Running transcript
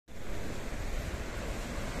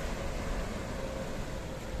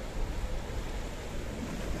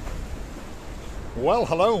Well,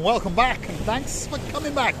 hello and welcome back, and thanks for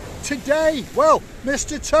coming back. Today, well,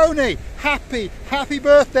 Mr. Tony, happy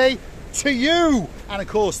birthday to you. And of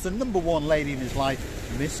course, the number one lady in his life,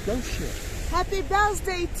 Miss Gosia. Happy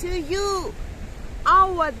birthday to you,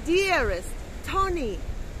 our dearest Tony.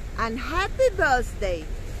 And happy birthday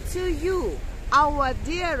to you, our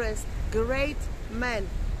dearest great man.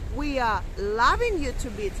 We are loving you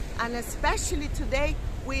to bits, and especially today,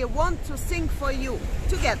 we want to sing for you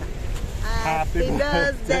together. Happy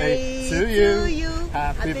birthday to you.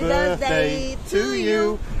 Happy birthday to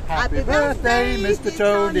you. Happy birthday, Mr.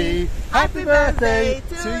 Tony. Happy birthday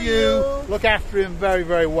to you. Look after him very,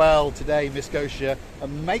 very well today, Miss Gosia,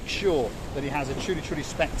 and make sure that he has a truly, truly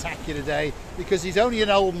spectacular day, because he's only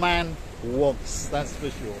an old man once, that's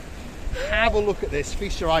for sure. Have a look at this,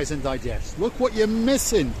 feast your eyes and digest. Look what you're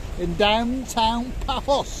missing in downtown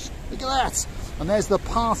Paphos. Look at that. And there's the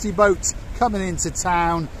party boat coming into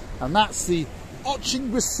town. And that's the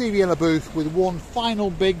Miss booth with one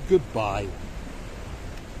final big goodbye.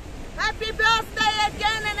 Happy birthday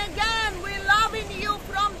again and again. We're loving you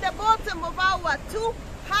from the bottom of our two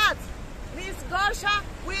hearts. Miss Gosia,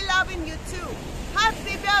 we're loving you too.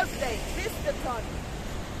 Happy birthday, Mr. Tony.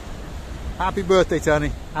 Happy birthday,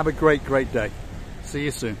 Tony. Have a great, great day. See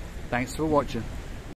you soon. Thanks for watching.